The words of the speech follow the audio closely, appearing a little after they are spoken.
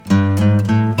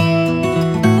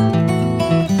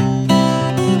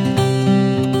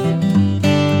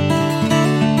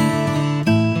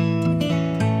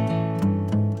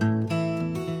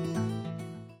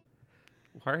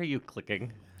you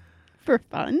clicking? For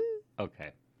fun. Okay.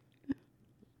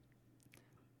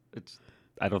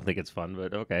 I don't think it's fun,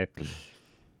 but okay.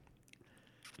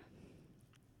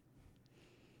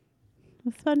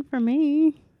 It's fun for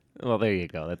me. Well, there you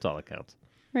go. That's all that counts.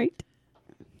 Right?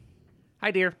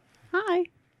 Hi, dear. Hi.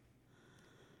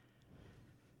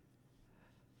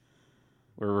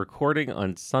 We're recording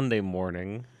on Sunday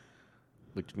morning,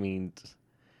 which means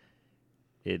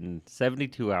in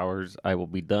 72 hours, I will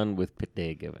be done with pit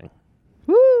day giving.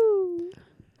 Woo!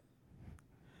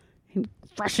 And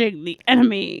crushing the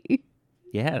enemy.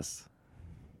 Yes.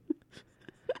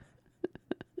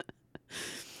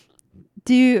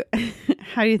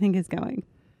 How do you think it's going?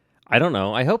 I don't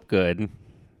know. I hope good.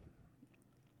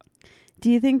 Do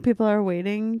you think people are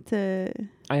waiting to...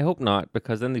 I hope not,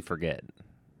 because then they forget.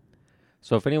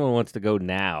 So if anyone wants to go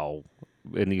now,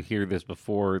 and you hear this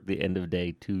before the end of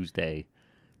day Tuesday,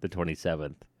 the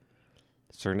 27th,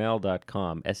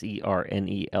 Cernell.com,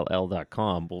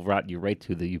 SERNELL.com will route you right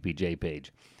to the UPJ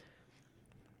page.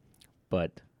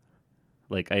 But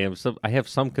like I have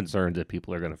some concerns that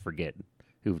people are going to forget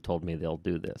who've told me they'll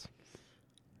do this.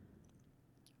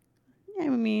 I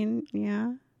mean,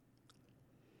 yeah.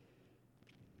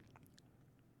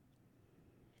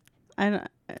 I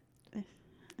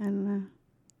don't know.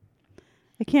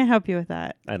 I can't help you with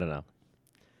that. I don't know.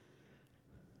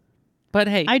 But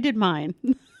hey. I did mine.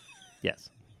 Yes.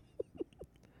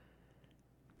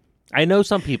 I know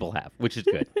some people have, which is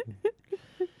good.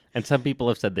 And some people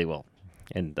have said they will.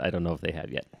 And I don't know if they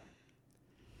have yet.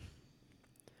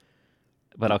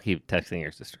 But I'll keep texting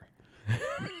your sister.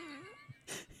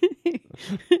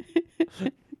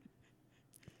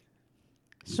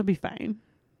 She'll be fine.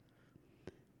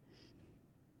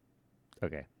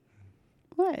 Okay.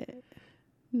 What?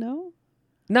 No?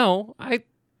 No, I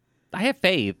have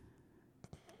faith.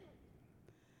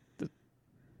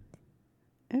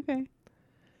 Okay.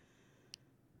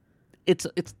 It's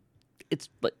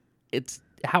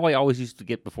how I always used to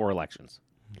get before elections.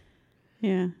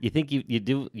 Yeah. You think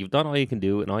you've done all you can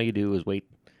do, and all you do is wait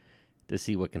to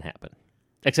see what can happen.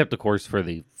 Except, of course, for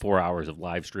the 4 hours of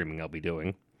live streaming I'll be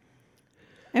doing.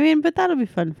 I mean, but that'll be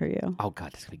fun for you. Oh,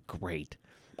 God, that's going to be great.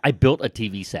 I built a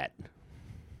TV set.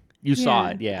 You saw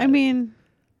it, yeah. I mean,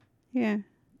 yeah.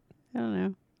 I don't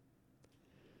know.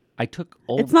 I took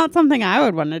old... It's not something I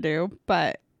would want to do,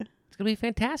 but... It's going to be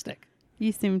fantastic.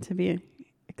 You seem to be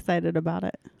excited about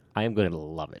it. I am going to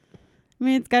love it. I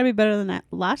mean, it's got to be better than that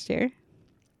last year.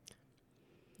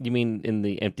 You mean in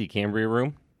the empty Cambria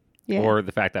room? Yeah. Or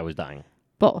the fact I was dying?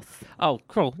 Both. Oh,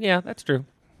 cool. Yeah, that's true.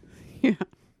 Yeah.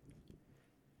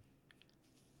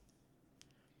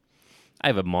 I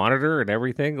have a monitor and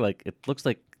everything. Like, it looks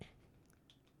like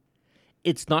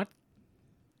it's not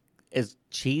as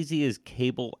cheesy as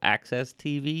cable access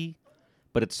TV,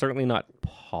 but it's certainly not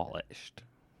polished.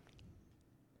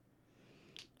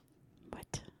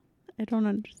 What? I don't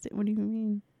understand. What do you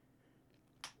mean?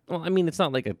 Well, I mean, it's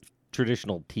not like a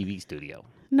traditional TV studio.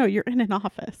 No, you're in an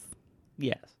office.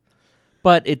 Yes.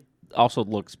 But it also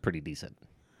looks pretty decent.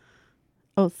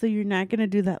 Oh, so you're not gonna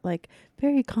do that like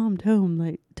very calm tone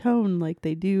like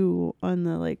they do on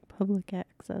the like public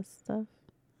access stuff?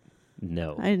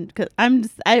 No.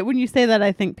 When you say that,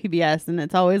 I think PBS, and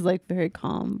it's always like very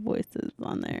calm voices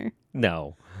on there.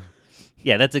 No.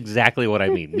 Yeah, that's exactly what I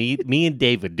mean. Me and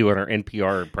David doing our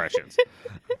NPR impressions.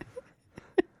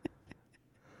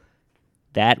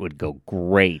 That would go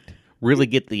great. Really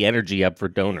get the energy up for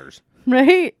donors.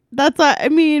 Right? That's what I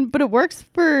mean, but it works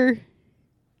for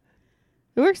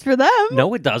them.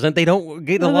 No, it doesn't. They don't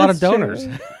get a lot of donors.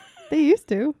 They used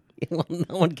to. Well,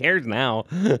 no one cares now.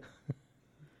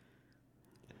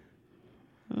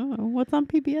 Oh, what's on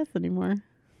PBS anymore?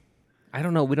 I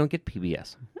don't know. We don't get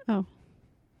PBS. Oh,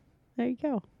 there you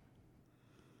go.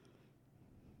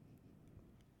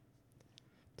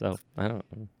 So, I don't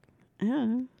know.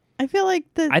 Yeah. I feel like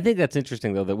I think that's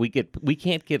interesting, though, that we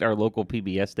can't get our local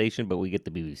PBS station, but we get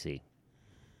the BBC.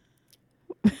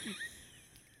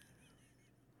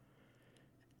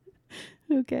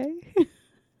 Okay.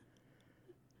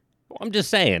 Well, I'm just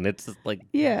saying. It's like...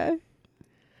 Yeah.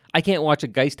 I can't watch a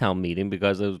Geisttown meeting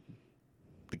because they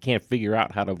can't figure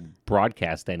out how to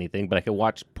broadcast anything, but I can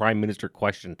watch Prime Minister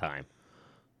Question Time.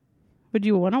 Would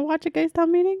you want to watch a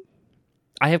Geisttown meeting?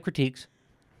 I have critiques.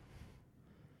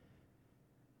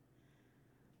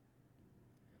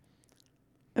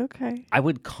 Okay. I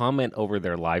would comment over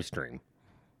their live stream.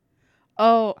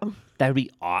 Oh. That would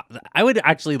be awesome. I would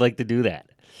actually like to do that.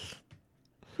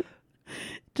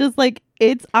 Just like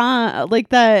it's on like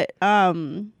that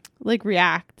like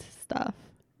React stuff.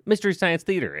 Mystery Science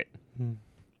Theater it.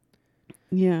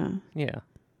 Yeah. Yeah.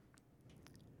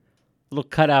 little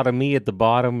cutout of me at the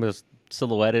bottom is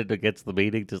silhouetted against the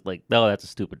meeting. Just like, no, that's a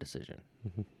stupid decision.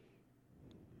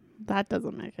 That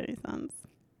doesn't make any sense.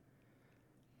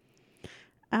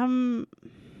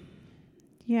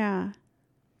 Yeah.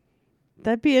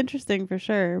 That'd be interesting for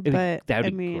sure, but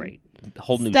That'd be great.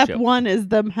 Whole new step show. one is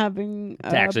them having a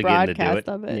actually getting to do broadcast it.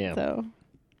 of it. Yeah. So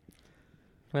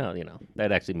Well,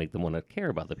 that'd actually make them want to care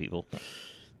about the people.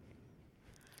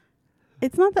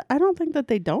 it's not that I don't think that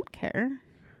they don't care.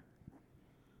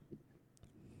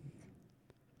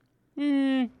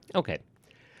 Okay.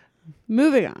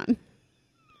 Moving on.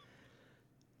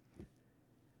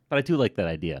 But I do like that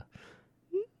idea.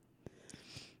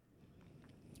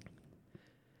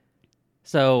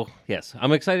 So, yes,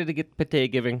 I'm excited to get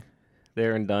pate giving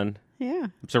there and done. Yeah.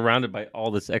 I'm surrounded by all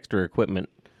this extra equipment.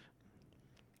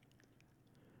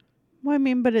 Well, I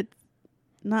mean, but it's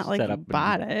not like Set you up and-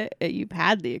 bought it. You've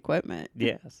had the equipment.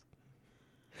 Yes.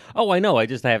 Oh, I know. I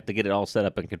just have to get it all set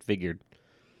up and configured.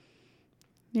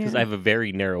 Because Yeah. I have a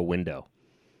very narrow window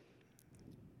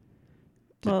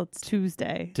Well, it's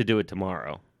Tuesday. to do it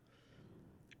tomorrow.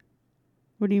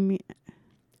 What do you mean?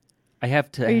 I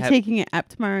have to Are you taking it up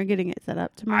tomorrow and getting it set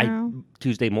up tomorrow?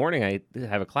 Tuesday morning, I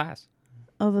have a class.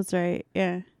 Oh, that's right.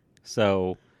 Yeah.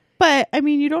 So, But, I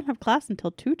mean, you don't have class until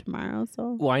 2 tomorrow,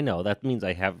 so. well, I know. That means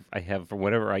I have for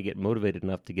whenever I get motivated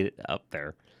enough to get it up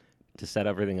there, to set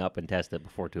everything up and test it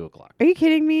before 2 o'clock. Are you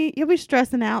kidding me? You'll be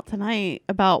stressing out tonight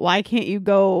about why can't you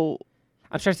go.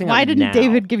 I'm stressing out Why didn't now.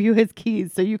 David give you his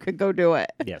keys so you could go do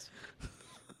it? Yes.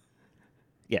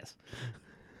 Yes.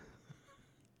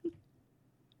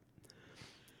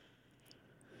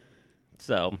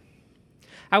 So,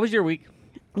 how was your week?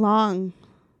 Long.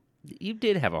 You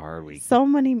did have a hard week. So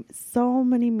many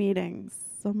meetings.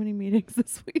 So many meetings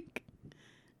this week.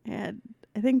 And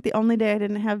I think the only day I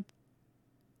didn't have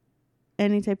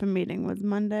any type of meeting was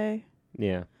Monday.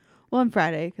 Yeah. Well, on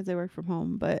Friday because I work from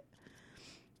home,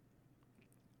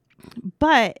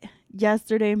 but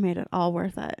yesterday made it all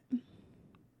worth it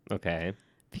Okay.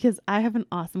 because I have an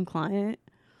awesome client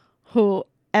who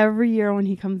every year when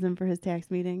he comes in for his tax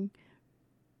meeting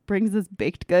brings us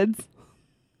baked goods.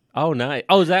 Oh, nice.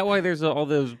 Oh, is that why there's all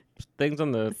those things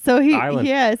on the So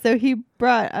island? so he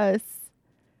brought us.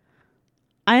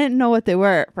 I didn't know what they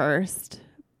were at first,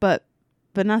 but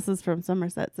Vanessa's from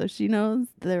Somerset, so she knows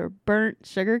they're burnt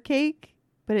sugar cake,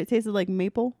 but it tasted like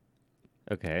maple,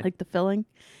 Okay. like the filling,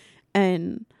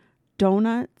 and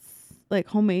donuts, like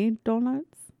homemade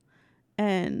donuts,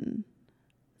 and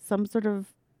some sort of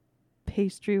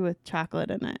pastry with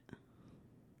chocolate in it.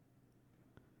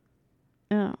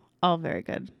 Yeah, all very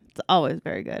good. It's always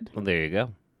very good. Well, there you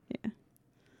go.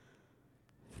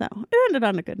 So it ended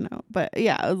on a good note. But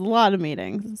yeah, it was a lot of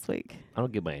meetings this week. I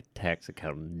don't give my tax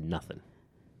account nothing.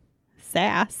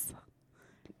 Sass.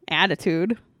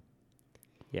 Attitude.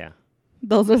 Yeah.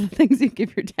 Those are the things you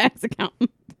give your tax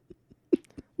accountant.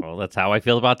 Well, that's how I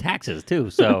feel about taxes, too.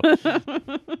 So,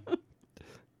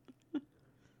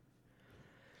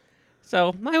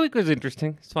 so my week was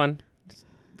interesting. It's fun.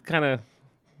 Kind of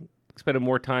spending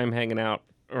more time hanging out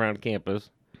around campus,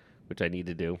 which I need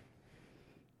to do.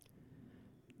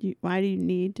 Why do you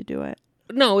need to do it?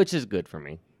 No, it's just good for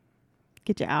me.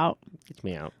 Get you out Gets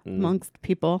me out. amongst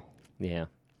people. Yeah.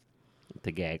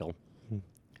 To gaggle.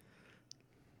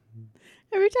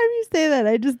 Every time you say that,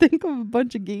 I just think of a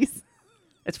bunch of geese.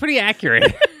 It's pretty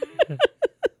accurate.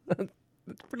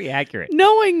 It's pretty accurate.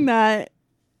 Knowing that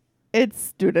it's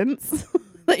students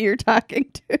that you're talking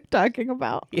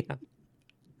about.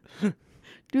 Yeah.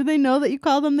 Do they know that you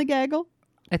call them the gaggle?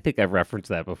 I think I've referenced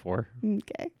that before.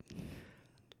 Okay.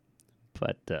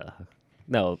 But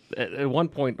no, at one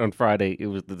point on Friday, it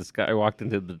was I walked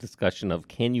into the discussion of,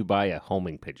 can you buy a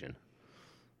homing pigeon?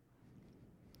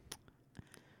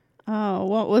 Oh,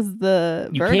 what was the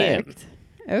You verdict?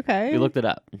 Okay. We looked it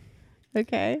up.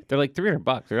 Okay. They're like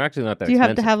 $300. They're actually not that Do you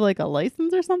expensive. have to have like a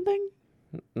license or something?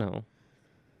 No.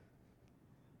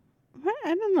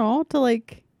 I don't know. To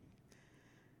like,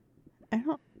 I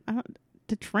don't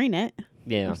to train it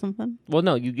Yeah. or something. Well,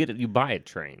 no, you get it. You buy it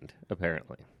trained,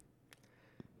 apparently.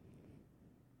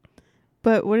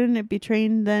 But wouldn't it be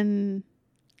trained then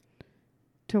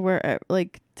to where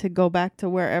to go back to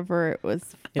wherever it was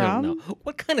from? I don't know.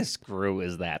 What kind of screw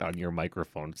is that on your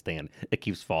microphone stand? It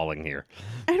keeps falling here.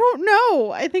 I don't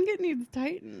know. I think it needs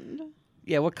tightened.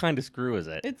 Yeah, what kind of screw is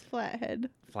it? It's flathead.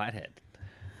 Flathead.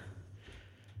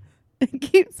 It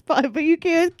keeps but you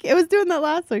can't. It was doing that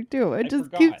last week too. It I just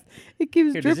forgot. keeps. It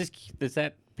keeps Here, dripping. does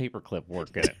that paperclip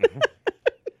work in it?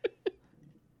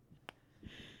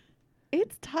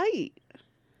 It's tight.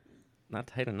 Not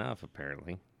tight enough,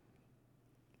 apparently.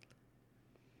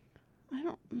 I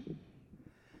don't.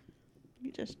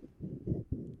 You just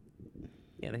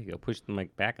Yeah, there you go. Push the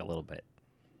mic back a little bit.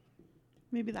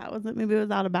 maybe that wasn't. Maybe it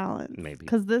was out of balance. Maybe.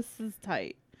 Because this is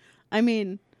tight. I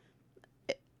mean,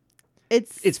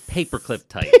 it's paperclip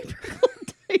tight.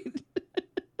 Paperclip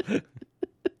tight.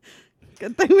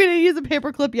 Good thing we didn't use a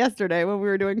paperclip yesterday when we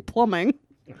were doing plumbing.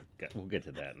 Okay, we'll get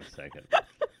to that in a second.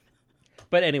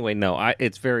 But anyway, no,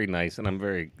 it's very nice, and I'm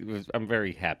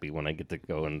very happy when I get to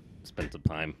go and spend some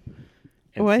time.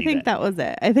 Oh, I think that was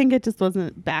it. I think it just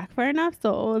wasn't back far enough, so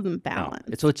it wasn't balanced.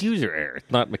 No, so it's user error.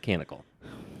 It's not mechanical.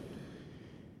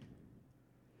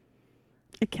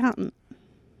 Accountant.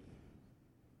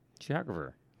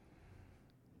 Geographer.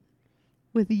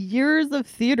 With years of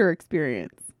theater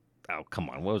experience. Oh, come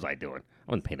on. What was I doing?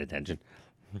 I wasn't paying attention.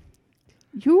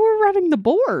 You were running the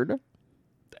board.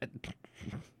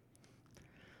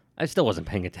 I still wasn't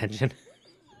paying attention.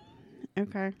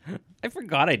 Okay. I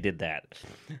forgot I did that.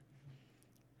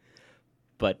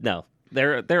 But no,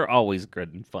 they're always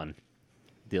good and fun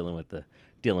dealing with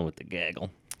the gaggle.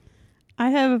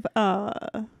 I have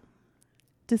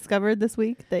discovered this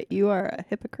week that you are a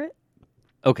hypocrite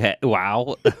Okay.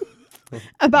 Wow.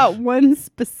 about one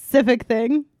specific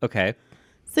thing. Okay.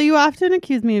 So you often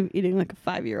accuse me of eating like a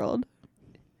 5-year-old.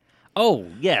 Oh,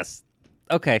 yes.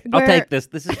 Okay. I'll take this.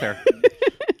 This is fair.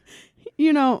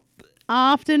 You know,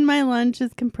 often my lunch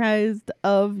is comprised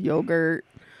of yogurt.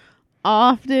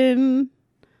 Often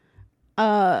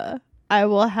I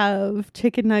will have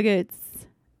chicken nuggets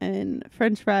and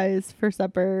French fries for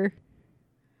supper.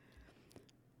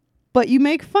 But you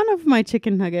make fun of my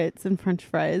chicken nuggets and French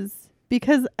fries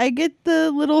because I get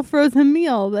the little frozen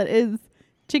meal that is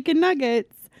chicken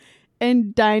nuggets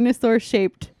and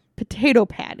dinosaur-shaped potato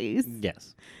patties.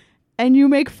 Yes. And you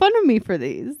make fun of me for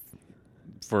these.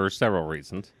 For several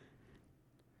reasons.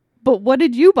 But what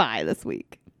did you buy this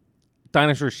week?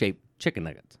 Dinosaur-shaped chicken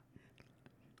nuggets.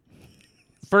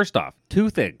 First off, 2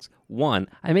 things. 1,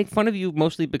 I make fun of you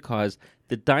mostly because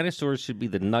the dinosaurs should be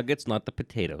the nuggets, not the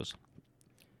potatoes.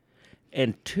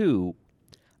 And 2,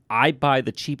 I buy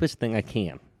the cheapest thing I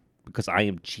can because I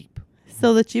am cheap.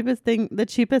 So the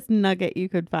cheapest nugget you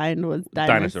could find was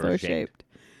dinosaur Dinosaur-shaped. shaped.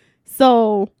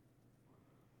 So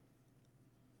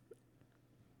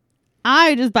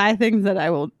I just buy things that I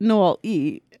will know I'll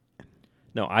eat.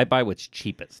 No, I buy what's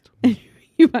cheapest.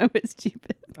 You buy what's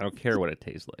cheapest. I don't care what it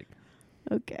tastes like.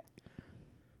 Okay.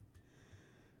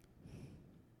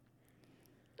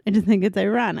 I just think it's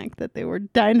ironic that they were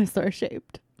dinosaur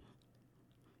shaped.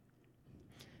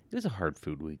 It was a hard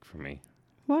food week for me.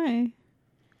 Why?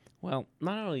 Well,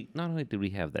 not only did we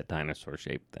have that dinosaur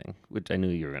shaped thing, which I knew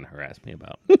you were going to harass me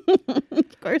about,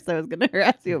 Of course I was going to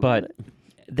harass you about but it.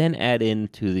 then add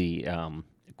into the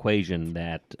equation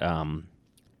that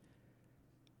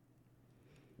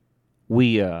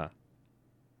we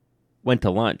went to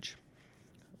lunch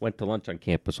on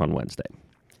campus on Wednesday,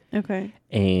 Okay.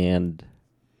 and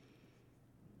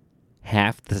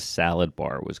half the salad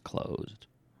bar was closed.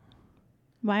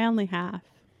 Why only half?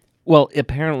 Well,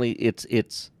 apparently it's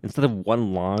instead of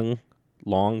one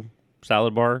long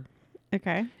salad bar,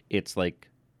 Okay. it's like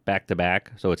back to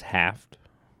back, so it's halved.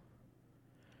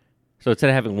 So instead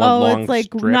of having one long it's like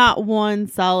strip, not one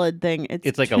solid thing.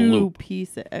 It's like a two loop.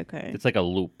 pieces. Okay. it's like a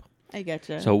loop. I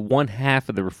getcha. So one half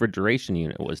of the refrigeration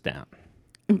unit was down.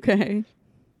 Okay.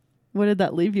 What did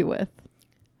that leave you with?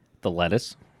 The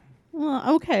lettuce,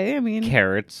 Well, okay. I mean,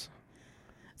 carrots,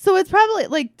 so it's probably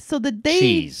like, so did they...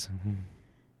 cheese.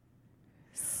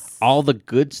 All the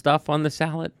good stuff on the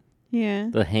salad. Yeah.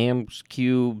 The ham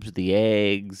cubes, the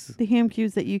eggs. The ham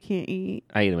cubes that you can't eat.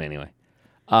 I eat them anyway.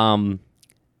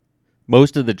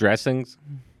 Most of the dressings.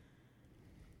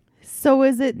 So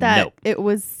is it that Nope. it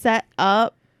was set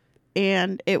up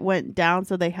and it went down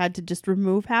so they had to just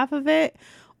remove half of it?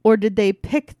 Or did they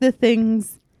pick the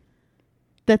things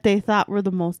that they thought were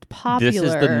the most popular? This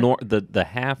is the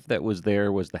half that was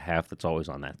there was the half that's always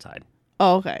on that side.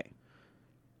 Oh, okay.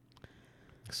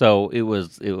 So it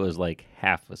was like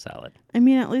half a salad. I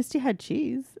mean, at least you had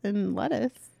cheese and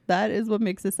lettuce. That is what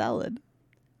makes a salad.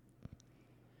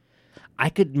 I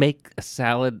could make a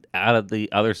salad out of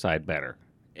the other side better.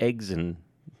 Eggs and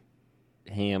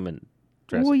ham and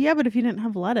dressing. Well, yeah, but if you didn't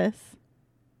have lettuce.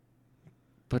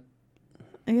 But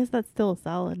I guess that's still a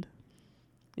salad.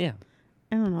 yeah,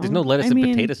 I don't know. there's no lettuce I in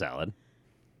mean, potato salad.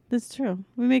 That's true.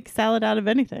 We make salad out of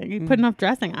anything. You put enough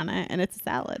dressing on it, and it's a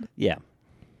salad. Yeah.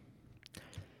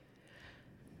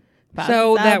 Pasta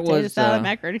So salad, that potato was salad,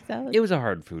 macaroni salad. It was a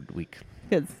hard food week.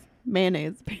 Because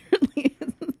mayonnaise apparently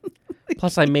is.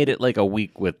 Plus, I made it like a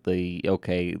week with they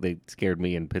scared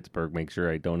me in Pittsburgh. Make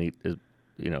sure I don't eat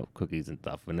cookies and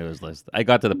stuff. And it was less. I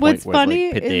got to the What's point where funny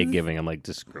like pit day is- of giving, I'm like,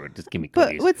 just screw it, just give me But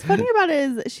cookies. what's funny about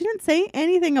it is she didn't say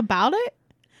anything about it.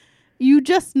 You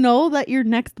just know that your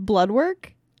next blood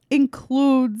work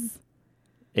includes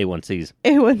A1Cs.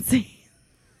 A1C.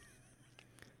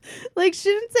 Like, she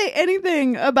didn't say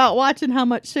anything about watching how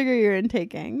much sugar you're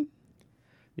intaking.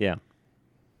 Yeah.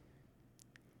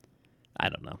 I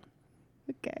don't know.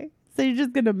 Okay. So you're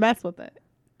just going to mess with it.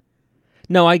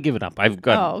 No, I give it up. I've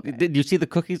got. Oh, okay. Did you see the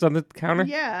cookies on the counter?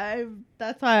 Yeah,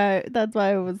 that's why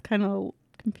I was kind of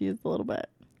confused a little bit.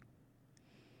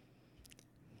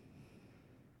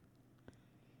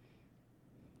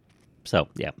 So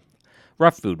yeah,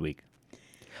 rough food week.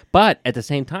 But at the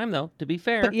same time, though, to be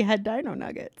fair, But you had dino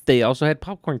nuggets, they also had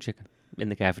popcorn chicken in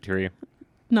the cafeteria.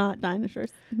 not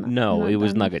dinosaurs. No, it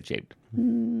was dinosaurs. nugget shaped,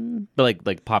 but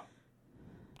like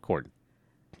popcorn.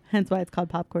 Hence why it's called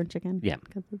popcorn chicken. Yeah.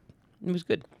 'Cause it's- It was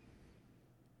good.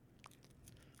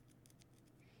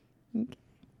 Okay.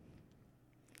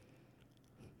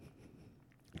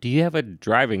 Do you have a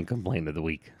driving complaint of the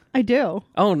week? I do.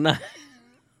 Oh no.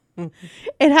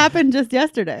 It happened just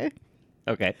yesterday.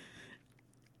 Okay.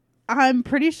 I'm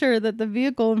pretty sure that the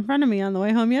vehicle in front of me on the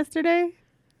way home yesterday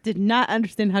did not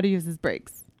understand how to use his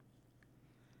brakes.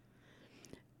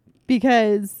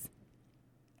 Because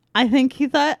I think he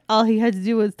thought all he had to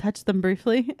do was touch them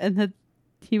briefly and that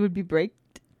he would be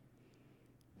braked.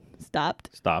 Stopped.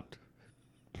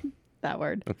 That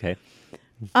word. Okay.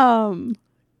 And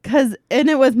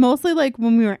it was mostly like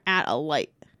when we were at a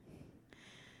light.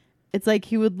 It's like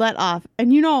he would let off.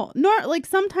 And like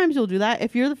sometimes you'll do that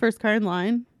if you're the first car in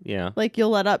line. Yeah. Like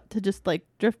you'll let up to just like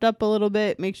drift up a little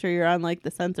bit, make sure you're on like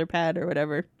the sensor pad or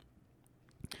whatever.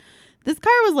 This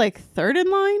car was like third in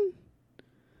line.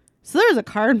 So there was a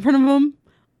car in front of him.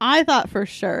 I thought for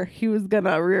sure he was going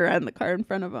to rear end the car in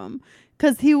front of him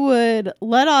because he would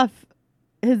let off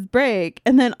his brake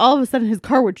and then all of a sudden his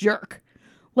car would jerk.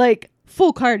 Like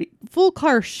full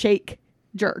car shake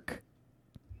jerk.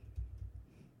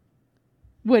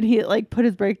 When he like put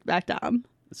his brake back down.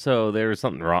 So there was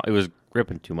something wrong. It was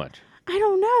gripping too much. I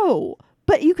don't know.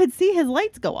 But you could see his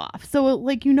lights go off. So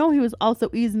like he was also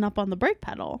easing up on the brake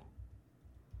pedal.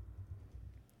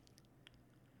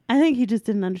 I think he just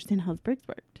didn't understand how his brakes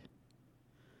worked.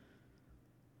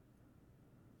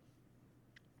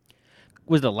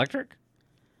 Was it electric?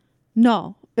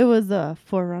 No, it was a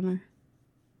 4Runner.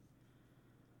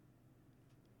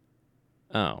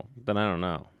 Oh, then I don't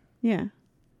know. Yeah.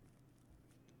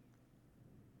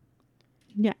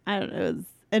 Yeah, I don't know.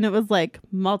 It was like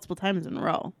multiple times in a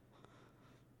row.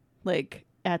 Like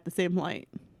at the same light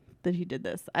that he did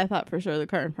this. I thought for sure the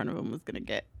car in front of him was going to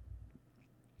get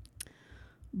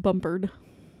bumpered.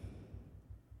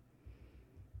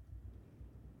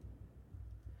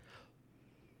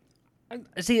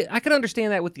 See, I can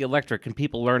understand that with the electric and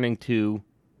people learning to,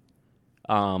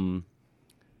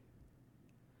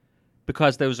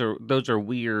 because those are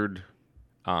weird,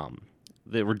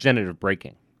 the regenerative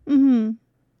braking. Mm-hmm.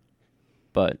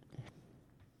 But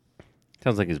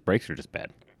sounds like his brakes are just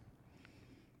bad.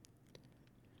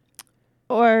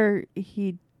 Or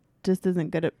he just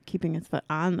isn't good at keeping his foot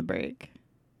on the brake.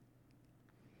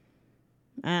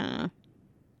 I don't know.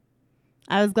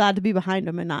 I was glad to be behind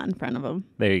him and not in front of him.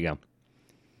 There you go.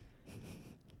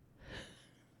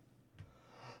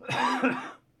 I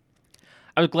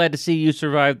was glad to see you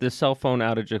survive the cell phone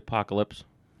outage apocalypse.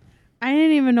 I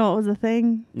didn't even know it was a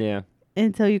thing Yeah.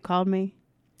 until you called me.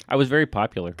 I was very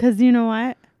popular. Because you know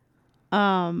what?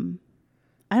 I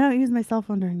don't use my cell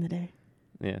phone during the day.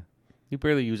 Yeah. You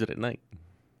barely use it at night.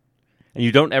 And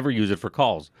you don't ever use it for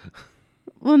calls.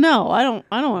 Well, no, I don't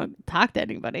want to talk to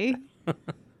anybody.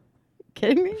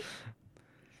 Kidding me?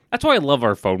 That's why I love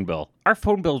our phone bill. Our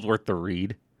phone bill's worth the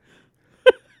read.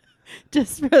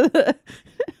 Just for the...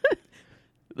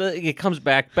 It comes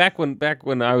back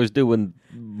when I was doing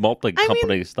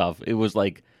multi-company stuff. It was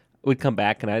like we'd come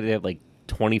back and I'd have like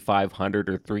 2,500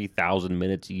 or 3,000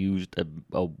 minutes used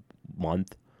a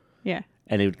month. Yeah.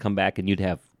 And it would come back and you'd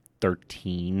have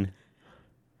 13.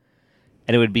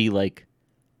 And it would be like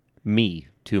me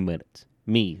 2 minutes,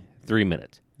 me 3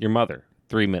 minutes, your mother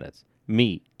 3 minutes,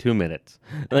 me 2 minutes,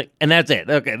 like, and that's it.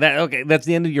 Okay, that's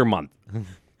the end of your month.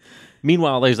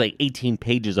 Meanwhile, there's like 18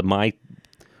 pages of my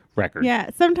record. Yeah,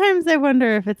 sometimes I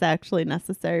wonder if it's actually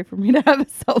necessary for me to have a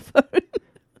cell phone.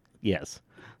 Yes.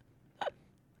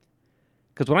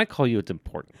 Because when I call you, it's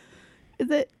important.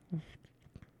 Is it?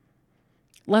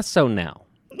 Less so now.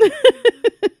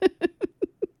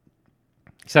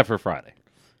 Except for Friday.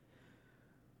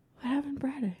 What happened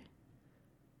Friday?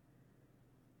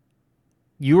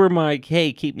 You were my,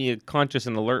 hey, keep me conscious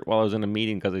and alert while I was in a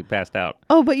meeting because I passed out.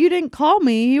 Oh, but you didn't call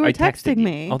me. You were I texted texting you.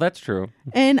 me. Oh, that's true.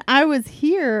 And I was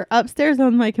here upstairs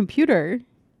on my computer.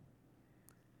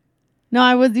 No,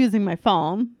 I was using my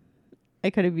phone.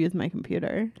 I could have used my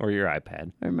computer. Or your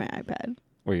iPad. Or my iPad.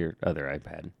 Or your other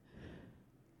iPad.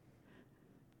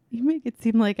 You make it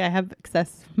seem like I have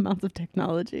excessive amounts of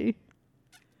technology.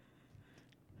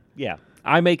 Yeah.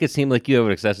 I make it seem like you have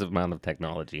an excessive amount of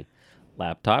technology.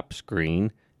 Laptop,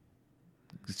 screen,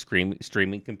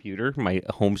 streaming computer, my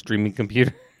home streaming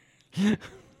computer. And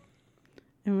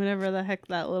whatever the heck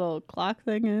that little clock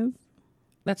thing is.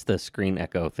 That's the screen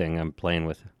echo thing I'm playing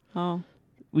with. Oh.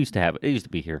 We used to have it. It used to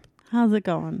be here. How's it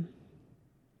going?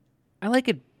 I like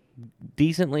it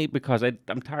decently because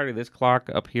I'm tired of this clock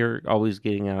up here always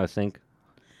getting out of sync.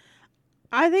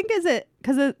 I think is it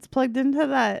because it's plugged into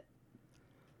that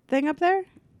thing up there?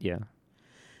 Yeah.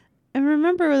 And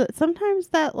remember that sometimes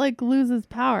that like loses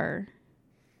power.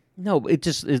 No, it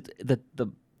just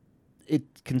it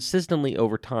consistently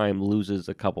over time loses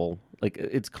a couple. Like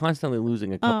it's constantly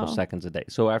losing a couple seconds a day.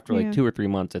 So after like 2 or 3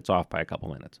 months, it's off by a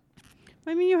couple minutes.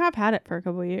 I mean, you have had it for a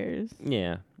couple of years.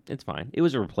 Yeah, it's fine. It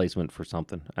was a replacement for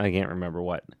something. I can't remember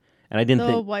what. And I didn't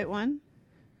The think. white one?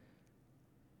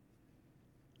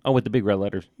 Oh, with the big red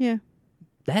letters. Yeah.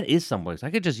 That is someplace.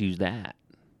 I could just use that.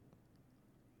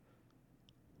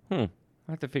 I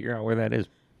have to figure out where that is.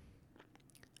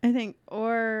 I think,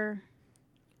 or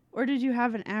did you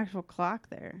have an actual clock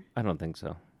there? I don't think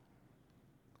so.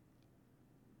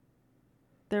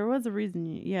 There was a reason.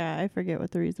 Yeah, I forget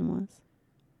what the reason was.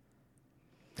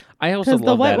 I also Because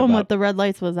love the white that one about, with the red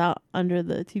lights was out under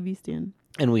the TV stand.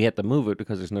 and we had to move it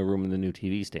because there's no room in the new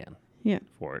TV stand. Yeah.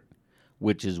 For it,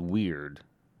 which is weird.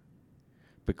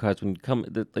 Because when you come,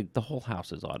 the whole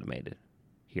house is automated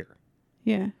here.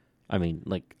 Yeah. I mean,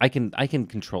 like I can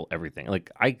control everything.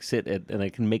 Like I sit and I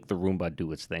can make the Roomba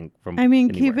do its thing from. I mean,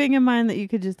 anywhere. keeping in mind that you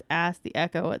could just ask the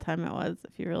Echo what time it was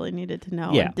if you really needed to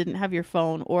know. Yeah. And didn't have your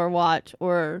phone or watch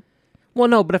or. Well,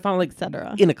 no, but if I'm like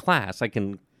etc. in a class, I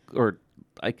can.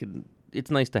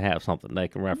 It's nice to have something that I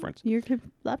can reference. Your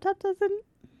laptop doesn't.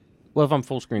 Well, if I'm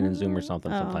full screen in Zoom or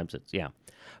something, Oh. sometimes it's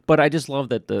But I just love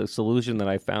that the solution that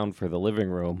I found for the living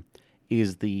room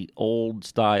is the old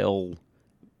style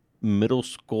middle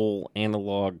school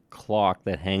analog clock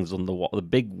that hangs on the wall, the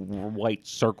big white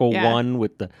circle one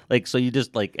with the so you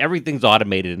just everything's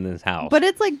automated in this house. But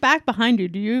it's like back behind you.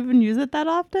 Do you even use it that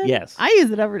often? Yes. I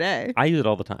use it every day. I use it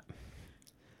all the time.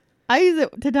 I use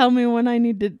it to tell me when I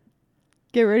need to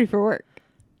get ready for work.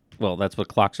 Well, that's what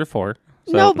clocks are for.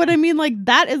 So. No, but I mean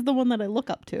that is the one that I look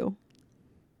up to.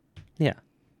 Yeah.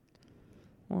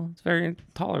 Well, it's very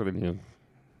taller than you.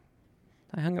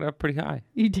 I hung it up pretty high.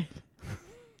 You did.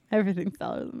 Everything's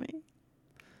taller than me.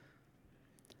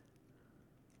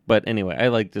 But anyway, I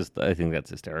think that's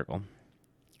hysterical.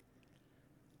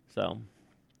 So,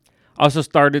 also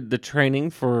started the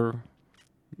training for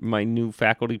my new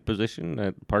faculty position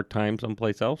at part-time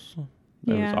someplace else.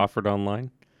 That was offered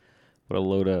online. What a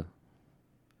load of...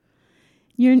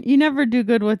 You never do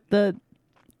good with the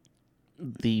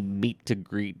meet to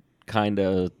greet kind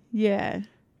of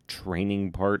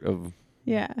training part of...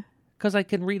 Yeah. Because I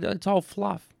can read, it's all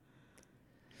fluff.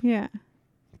 Yeah.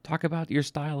 Talk about your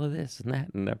style of this and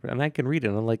that, and I can read it.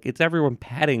 And I'm like, it's everyone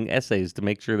padding essays to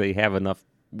make sure they have enough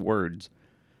words.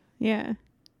 Yeah.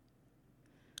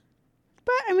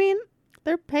 But, I mean,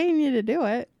 they're paying you to do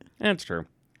it. That's true.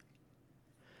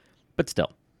 But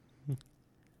still,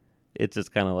 it's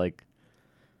just kind of like,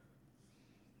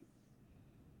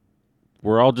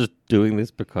 we're all just doing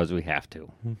this because we have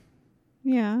to.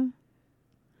 Yeah.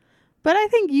 But I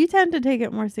think you tend to take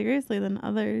it more seriously than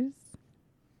others.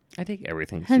 I take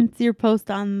everything. Hence your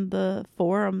post on the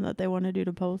forum that they wanted you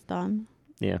to post on.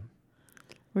 Yeah.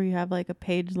 Where you have like a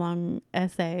page-long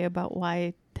essay about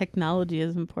why technology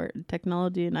is important.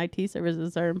 Technology and IT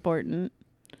services are important.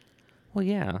 Well,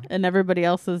 yeah. And everybody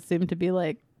else's seem to be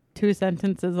like 2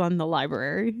 sentences on the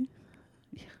library.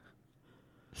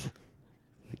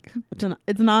 It's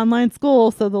an online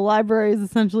school, so the library is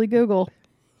essentially Google.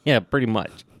 Yeah, pretty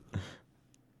much.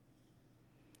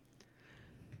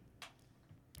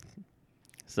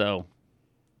 So,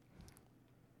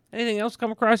 anything else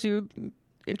come across you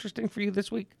interesting for you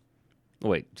this week? Oh,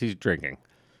 wait, she's drinking.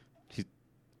 She's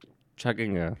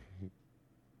chugging a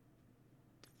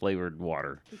flavored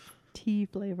water. Tea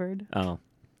flavored. Oh.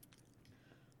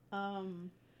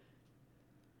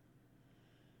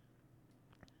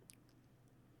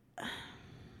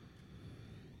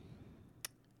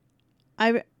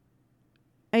 I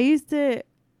used to.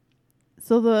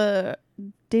 So the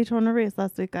Daytona race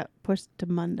last week got pushed to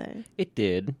Monday. It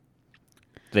did.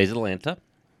 Today's Atlanta.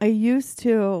 I used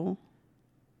to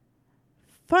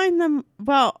find them.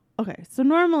 Well, okay. So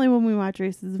normally when we watch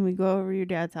races and we go over to your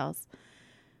dad's house,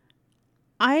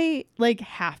 I like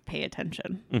half pay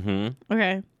attention. Mm-hmm.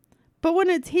 Okay. But when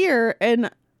it's here and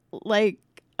like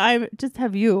I just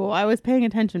have you, I was paying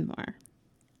attention more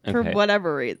for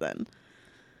whatever reason.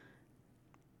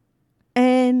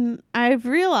 And I've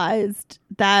realized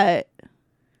that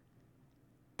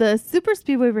the super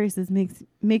speedway races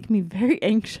make me very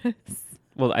anxious.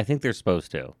 Well, I think they're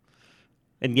supposed to.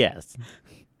 And yes.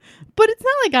 But it's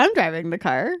not like I'm driving the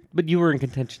car. But you were in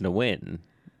contention to win,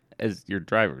 as your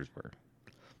drivers were.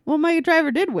 Well, my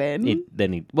driver did win.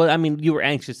 You were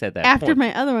anxious at that after point.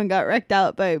 my other one got wrecked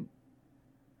out by...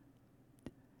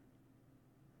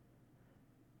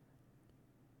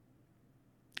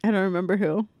 I don't remember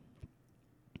who.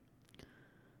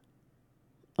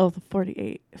 Oh, the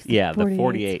 48. Yeah, the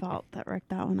 48. Fault that wrecked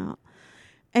that one out.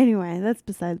 Anyway, that's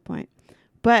beside the point.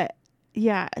 But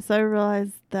yeah, so I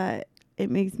realized that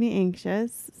it makes me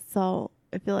anxious. So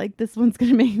I feel like this week's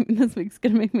gonna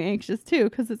make me anxious too,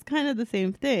 because it's kind of the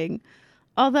same thing.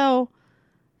 Although,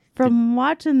 from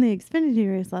watching the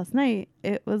Xfinity race last night,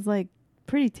 it was like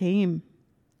pretty tame.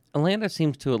 Atlanta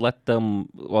seems to let them,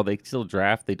 while they still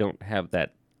draft, they don't have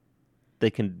that.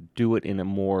 They can do it in a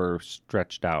more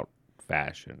stretched out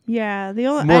fashion. Yeah, the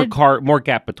only more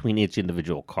gap between each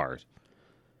individual cars.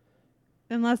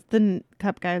 Unless the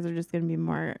Cup guys are just going to be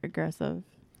more aggressive.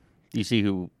 You see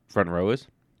who front row is?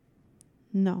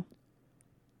 No.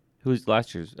 Who's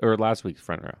last week's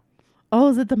front row? Oh,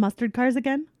 is it the mustard cars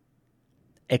again?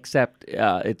 Except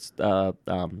it's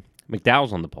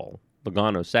McDowell's on the pole.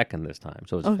 Logano's second this time,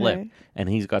 so it's flipped, and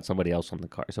he's got somebody else on the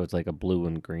car. So it's like a blue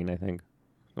and green, I think,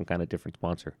 some kind of different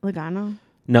sponsor. Logano?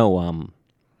 No,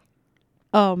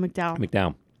 Oh, McDowell.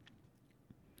 McDowell.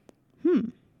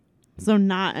 So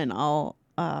not an all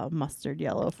mustard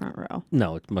yellow front row.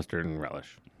 No, it's mustard and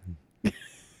relish.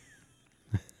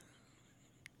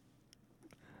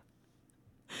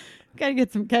 Gotta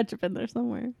get some ketchup in there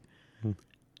somewhere. So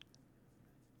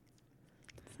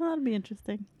that'll be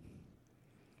interesting.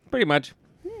 Pretty much.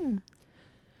 Yeah.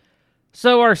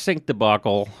 So our sink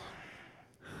debacle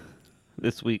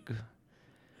this week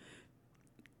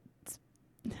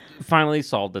finally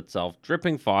solved itself.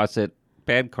 Dripping faucet,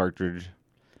 bad cartridge.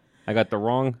 I got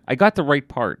the right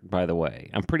part, by the way.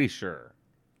 I'm pretty sure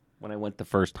when I went the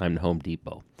first time to Home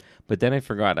Depot. But then I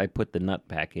forgot I put the nut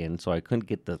back in, so I couldn't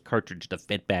get the cartridge to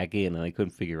fit back in, and I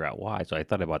couldn't figure out why. So I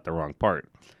thought I bought the wrong part.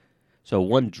 So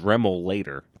one Dremel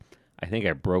later, I think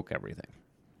I broke everything.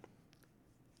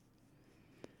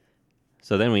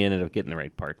 So then we ended up getting the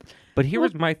right part. But here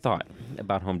was my thought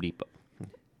about Home Depot.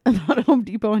 About Home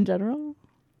Depot in general?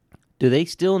 Do they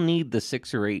still need the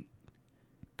 6 or 8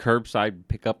 curbside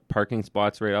pickup parking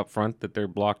spots right up front that they're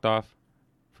blocked off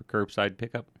for curbside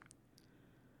pickup?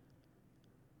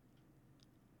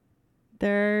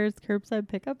 There's curbside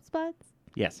pickup spots?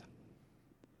 Yes.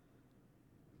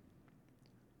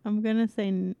 I'm going to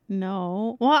say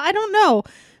no. Well, I don't know,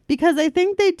 because I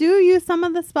think they do use some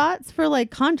of the spots for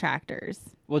like contractors.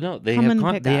 Well, no, they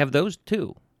have those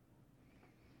too.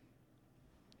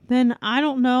 Then I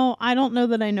don't know. I don't know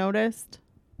that I noticed.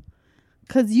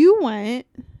 Because you went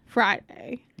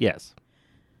Friday. Yes.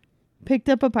 Picked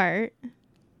up a part.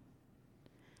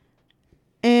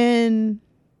 And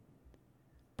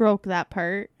broke that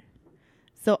part.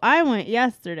 So I went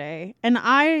yesterday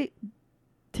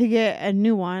to get a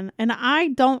new one, and I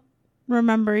don't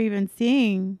remember even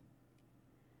seeing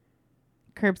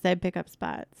curbside pickup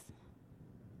spots.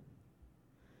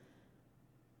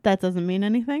 That doesn't mean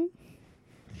anything.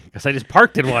 Because I just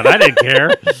parked in one. I didn't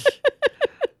care.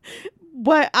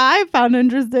 What I found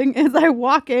interesting is I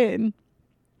walk in.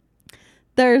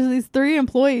 There's these 3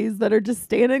 employees that are just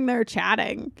standing there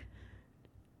chatting.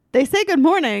 They say good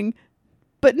morning,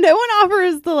 but no one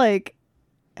offers to like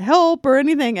help or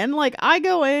anything. And like I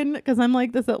go in because I'm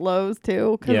like this at Lowe's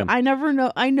too, because I never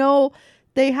know. I know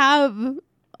they have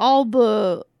all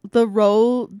the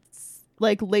roads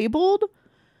like labeled,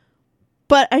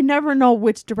 but I never know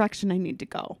which direction I need to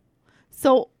go.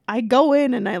 So I go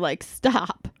in and I like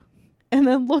stop and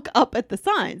then look up at the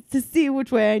signs to see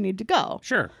which way I need to go.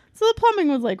 Sure. So the plumbing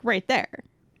was like right there.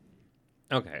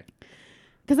 Okay.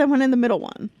 Because I went in the middle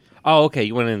one. Oh, okay.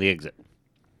 You went in the exit.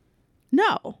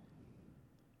 No.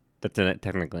 That's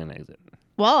technically an exit.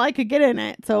 Well, I could get in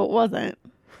it, so it wasn't.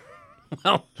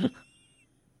 Well,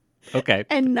 okay.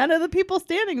 And none of the people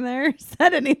standing there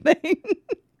said anything.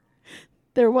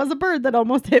 There was a bird that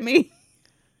almost hit me.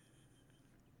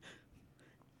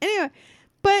 Anyway,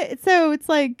 but so it's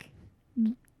like,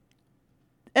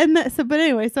 but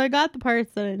anyway, so I got the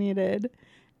parts that I needed,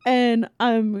 And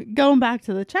I'm going back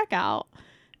to the checkout,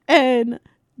 and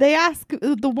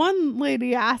the one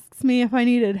lady asks me if I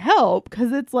needed help,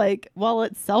 because it's like, while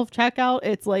it's self checkout,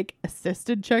 it's like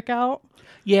assisted checkout.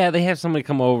 Yeah, they have somebody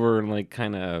come over and like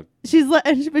kind of. She's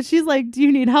like, do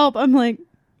you need help? I'm like,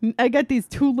 I got these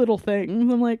two little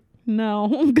things. I'm like, no,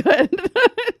 I'm good.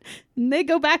 And they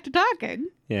go back to talking.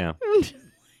 Yeah.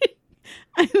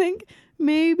 I think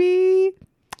maybe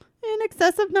an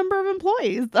excessive number of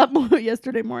employees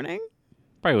yesterday morning.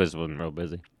 Probably wasn't real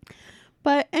busy.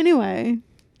 But anyway,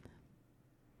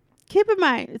 keep in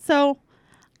mind. So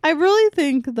I really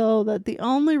think, though, that the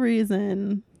only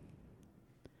reason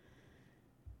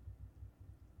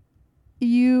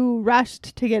you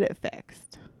rushed to get it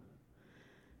fixed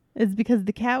is because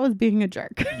the cat was being a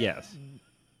jerk. Yes.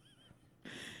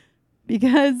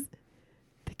 Because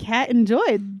the cat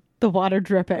enjoyed the water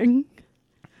dripping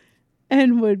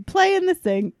and would play in the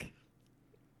sink,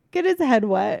 get his head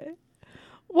wet.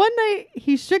 One night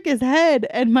he shook his head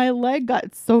and my leg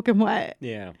got soaking wet.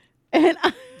 Yeah. And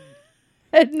I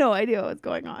had no idea what was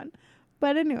going on.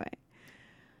 But anyway.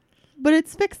 But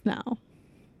it's fixed now.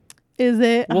 Is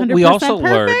it 100% we also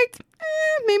perfect?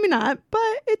 Maybe not, but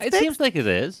it's It fixed. seems like it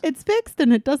is. It's fixed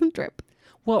and it doesn't drip.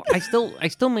 Well, I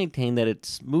still maintain that it's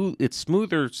smooth. It's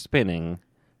smoother spinning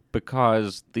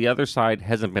because the other side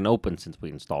hasn't been open since we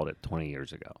installed it 20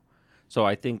 years ago. So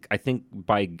I think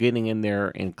by getting in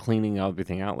there and cleaning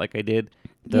everything out like I did,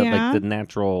 the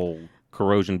natural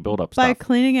corrosion buildup By stuff.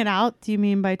 cleaning it out, do you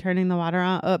mean by turning the water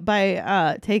on?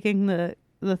 By taking the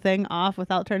thing off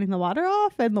without turning the water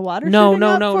off and the water No. shooting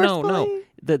up forcefully?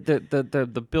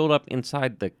 The buildup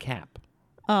inside the cap,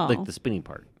 Oh, like the spinning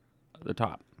part, the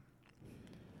top.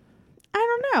 I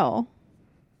don't know.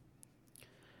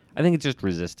 I think it's just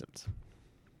resistance.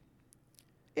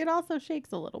 It also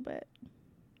shakes a little bit.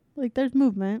 Like there's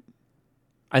movement.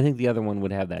 I think the other one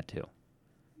would have that too,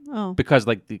 Oh. because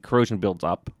like the corrosion builds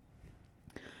up.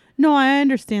 No, I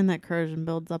understand that corrosion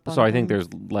builds up on So I think things.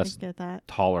 there's less I get that.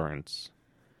 tolerance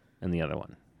in the other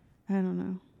one I don't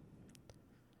know.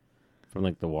 from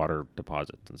like the water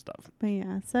deposits and stuff. But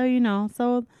yeah, so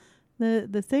so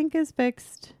the sink is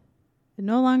fixed. It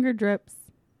no longer drips.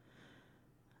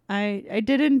 I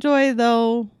did enjoy,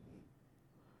 though,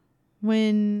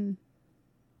 when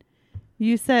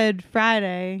you said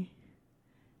Friday,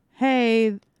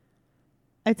 hey,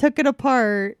 I took it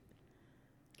apart.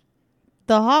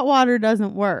 The hot water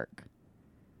doesn't work.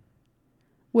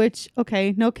 Which,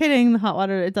 okay, no kidding. The hot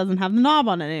water, it doesn't have the knob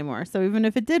on it anymore. So even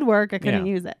if it did work, I couldn't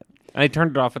use it. And I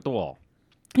turned it off at the wall.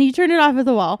 You turned it off at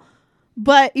the wall,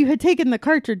 but you had taken the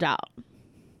cartridge out.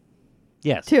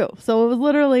 Yes. Too. So it was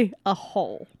literally a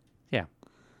hole. Yeah.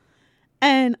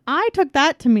 And I took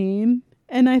that to mean,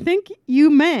 and I think you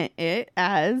meant it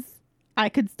as I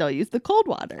could still use the cold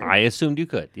water. I assumed you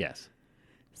could, yes.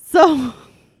 So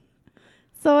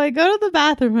I go to the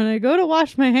bathroom and I go to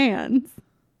wash my hands,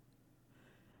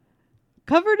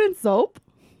 covered in soap,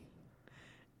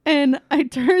 and I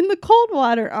turn the cold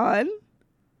water on,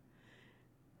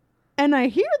 and I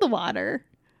hear the water,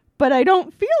 but I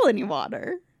don't feel any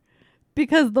water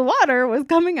because the water was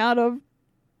coming out of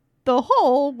the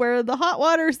hole where the hot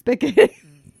water spigot is.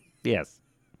 Yes.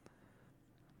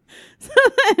 So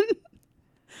then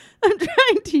I'm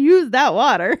trying to use that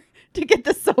water to get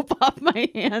the soap off my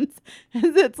hands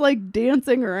as it's like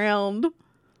dancing around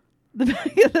the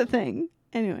back of the thing.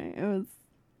 Anyway, it was...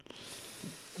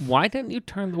 Why didn't you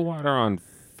turn the water on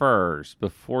first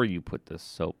before you put the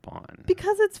soap on?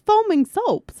 Because it's foaming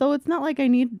soap, so it's not like I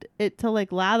need it to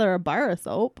like lather a bar of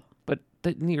soap. But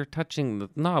then you're touching the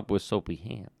knob with soapy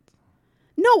hands.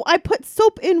 No, I put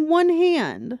soap in one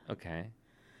hand. Okay.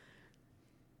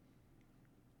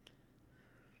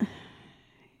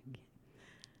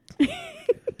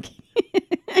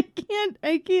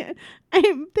 I can't. I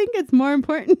think it's more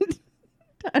important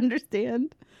to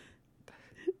understand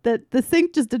that the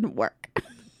sink just didn't work.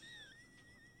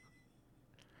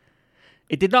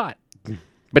 It did not.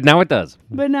 But now it does.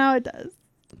 But now it does.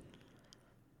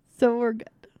 So we're good.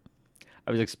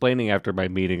 I was explaining after my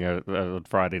meeting on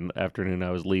Friday afternoon,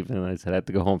 I was leaving, and I said I had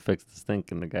to go home and fix the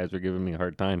sink, and the guys were giving me a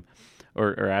hard time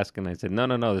or asking. I said,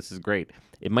 no, this is great.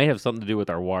 It might have something to do with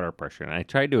our water pressure. And I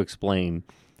tried to explain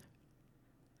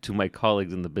to my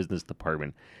colleagues in the business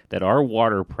department that our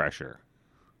water pressure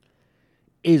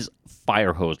is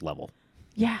fire hose level.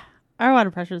 Yeah. Our water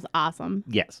pressure is awesome.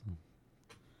 Yes.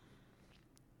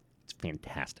 It's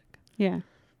fantastic. Yeah.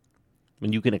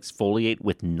 When you can exfoliate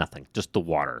with nothing, just the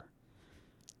water.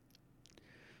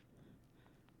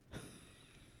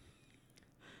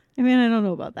 I mean, I don't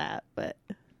know about that, but...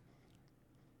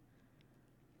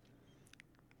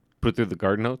 Put it through the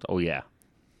garden hose? Oh, yeah.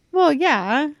 Well,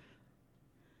 yeah.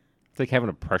 It's like having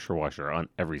a pressure washer on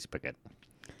every spigot.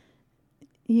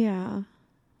 Yeah.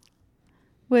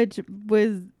 Which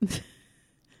was,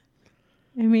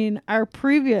 I mean, our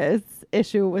previous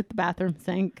issue with the bathroom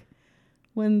sink,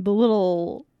 when the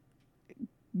little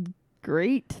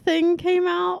grate thing came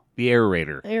out, The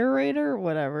aerator,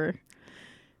 whatever,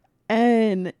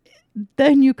 and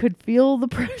then you could feel the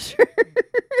pressure.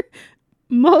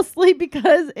 Mostly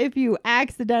because if you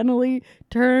accidentally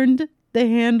turned the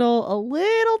handle a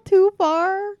little too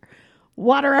far,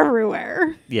 water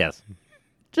everywhere. Yes.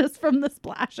 Just from the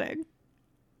splashing.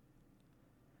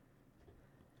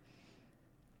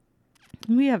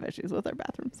 We have issues with our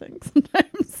bathroom sink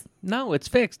sometimes. No, it's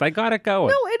fixed. I got it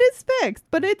going. No, it is fixed,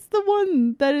 but it's the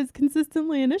one that is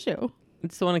consistently an issue.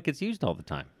 It's the one that gets used all the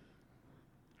time.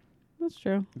 That's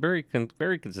true. Very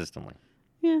consistently.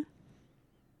 Yeah.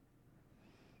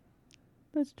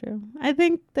 That's true. I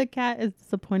think the cat is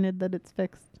disappointed that it's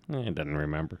fixed. It doesn't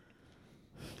remember.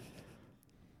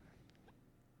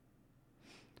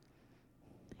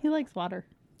 He likes water.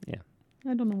 Yeah.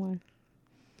 I don't know why.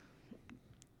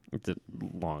 It's a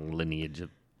long lineage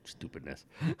of stupidness.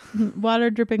 Water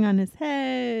dripping on his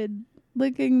head,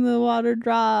 licking the water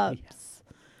drops,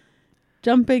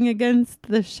 jumping against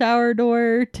the shower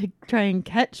door to try and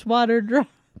catch water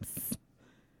drops.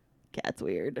 Cat's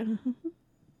weird.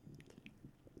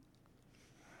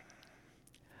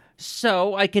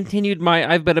 So I continued my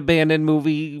I've Been Abandoned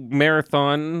movie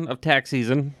marathon of tax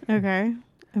season. Okay.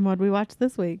 And what did we watch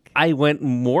this week? I went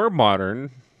more modern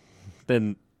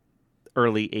than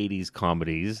early 80s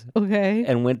comedies Okay.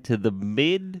 and went to the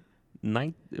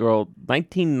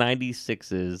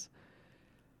 1996's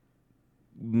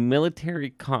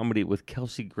military comedy with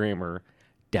Kelsey Grammer,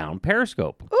 Down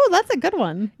Periscope. Oh, that's a good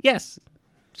one. Yes.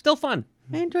 Still fun.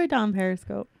 I enjoy Down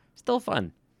Periscope. Still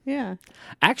fun. Yeah.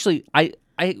 Actually, I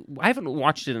haven't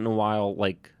watched it in a while.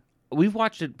 Like, we've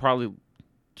watched it probably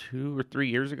 2 or 3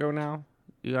 years ago now.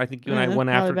 I think you and I went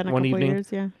after one evening.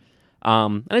 Years, yeah.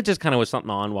 And it just kind of was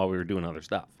something on while we were doing other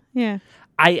stuff. Yeah.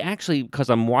 I actually, because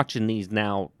I'm watching these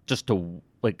now just to,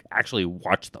 like, actually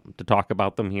watch them, to talk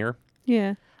about them here.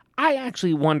 Yeah. I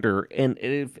actually wonder, and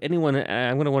if anyone,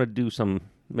 I'm going to want to do some,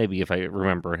 maybe if I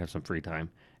remember, have some free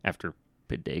time after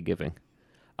Bid Day giving.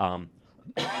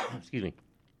 Excuse me.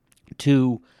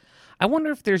 I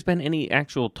wonder if there's been any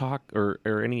actual talk or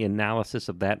any analysis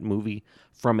of that movie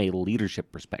from a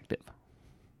leadership perspective.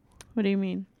 What do you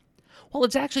mean? Well,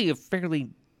 it's actually a fairly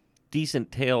decent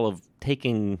tale of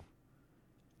taking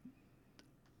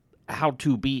how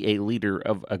to be a leader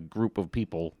of a group of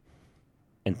people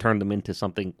and turn them into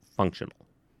something functional.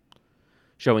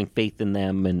 Showing faith in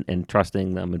them and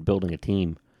trusting them and building a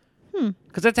team.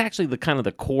 Because that's actually the kind of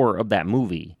the core of that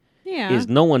movie. Yeah. Is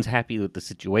no one's happy with the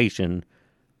situation,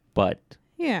 but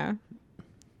yeah.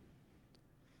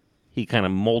 he kind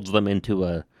of molds them into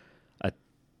a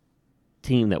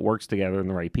team that works together in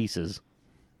the right pieces.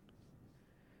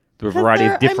 Through a variety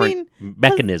of different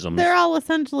mechanisms. They're all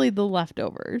essentially the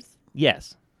leftovers.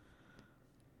 Yes.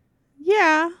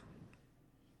 Yeah.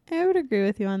 I would agree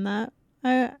with you on that.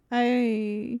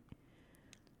 I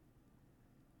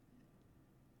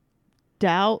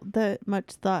doubt that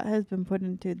much thought has been put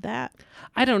into that.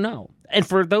 I don't know. And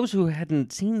for those who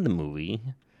hadn't seen the movie,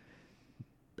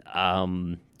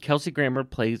 Kelsey Grammer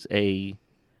plays a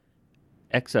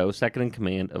XO, second in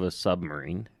command of a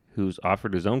submarine, who's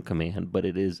offered his own command, but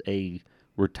it is a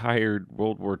retired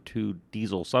World War II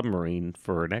diesel submarine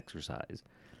for an exercise.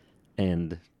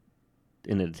 And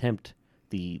in an attempt,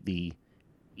 the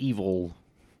evil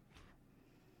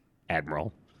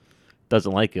admiral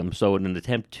doesn't like him, so in an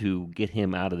attempt to get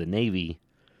him out of the Navy,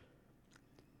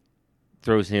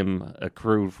 throws him a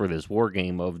crew for this war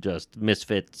game of just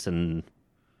misfits, and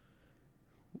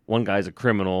one guy's a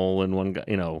criminal, and one guy,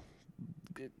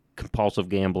 compulsive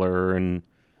gambler, and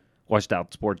washed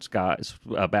out sports guys,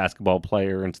 a basketball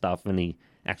player and stuff, and he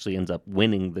actually ends up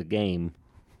winning the game.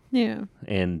 Yeah.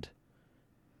 And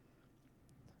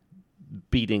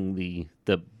beating the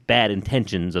bad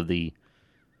intentions of the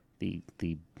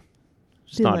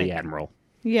snotty admiral.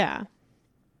 Yeah.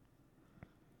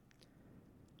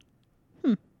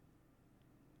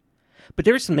 But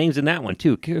there's some names in that one,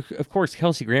 too. Of course,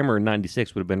 Kelsey Grammer in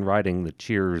 96 would have been riding the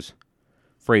Cheers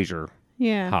Frasier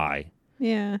high.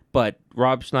 Yeah. But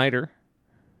Rob Schneider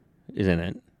is in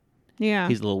it. Yeah.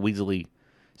 He's a little weaselly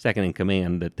second in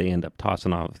command that they end up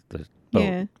tossing off the boat.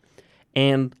 Yeah.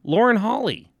 And Lauren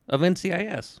Hawley of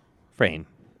NCIS fame.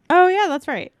 Oh, yeah, that's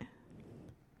right.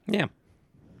 Yeah.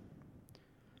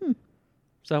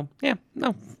 So, yeah,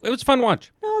 no, it was a fun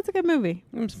watch. No, it's a good movie.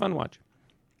 It was a fun watch.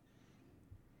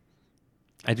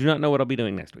 I do not know what I'll be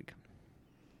doing next week.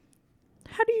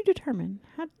 How do you determine?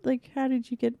 How did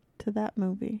you get to that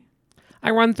movie?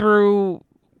 I run through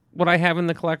what I have in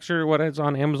the collection, what is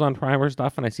on Amazon Prime or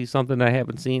stuff, and I see something that I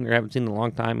haven't seen or haven't seen in a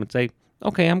long time and say,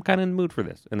 okay, I'm kind of in the mood for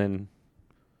this. And then...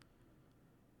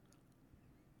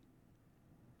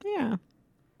 Yeah.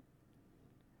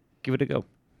 give it a go.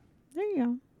 There you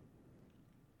go.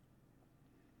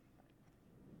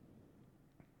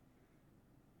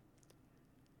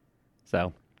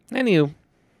 So, anywho.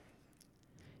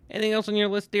 Anything else on your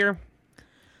list, dear?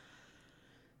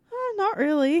 Not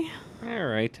really. All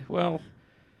right. Well,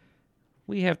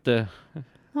 we have to...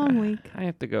 Long week. I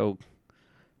have to go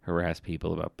harass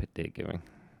people about pit day giving.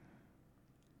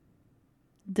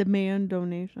 Demand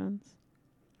donations.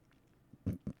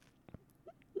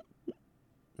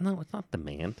 No, it's not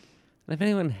demand. And if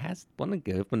anyone has want to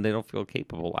give when they don't feel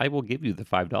capable, I will give you the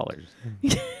 $5.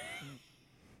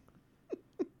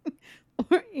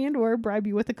 or bribe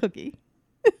you with a cookie.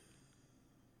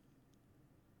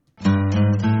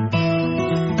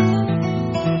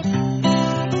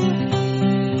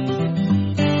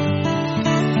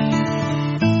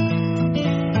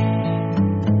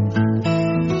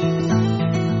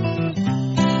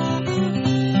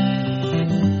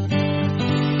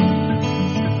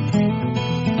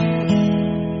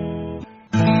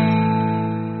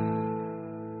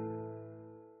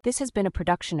 This has been a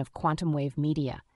production of Quantum Wave Media.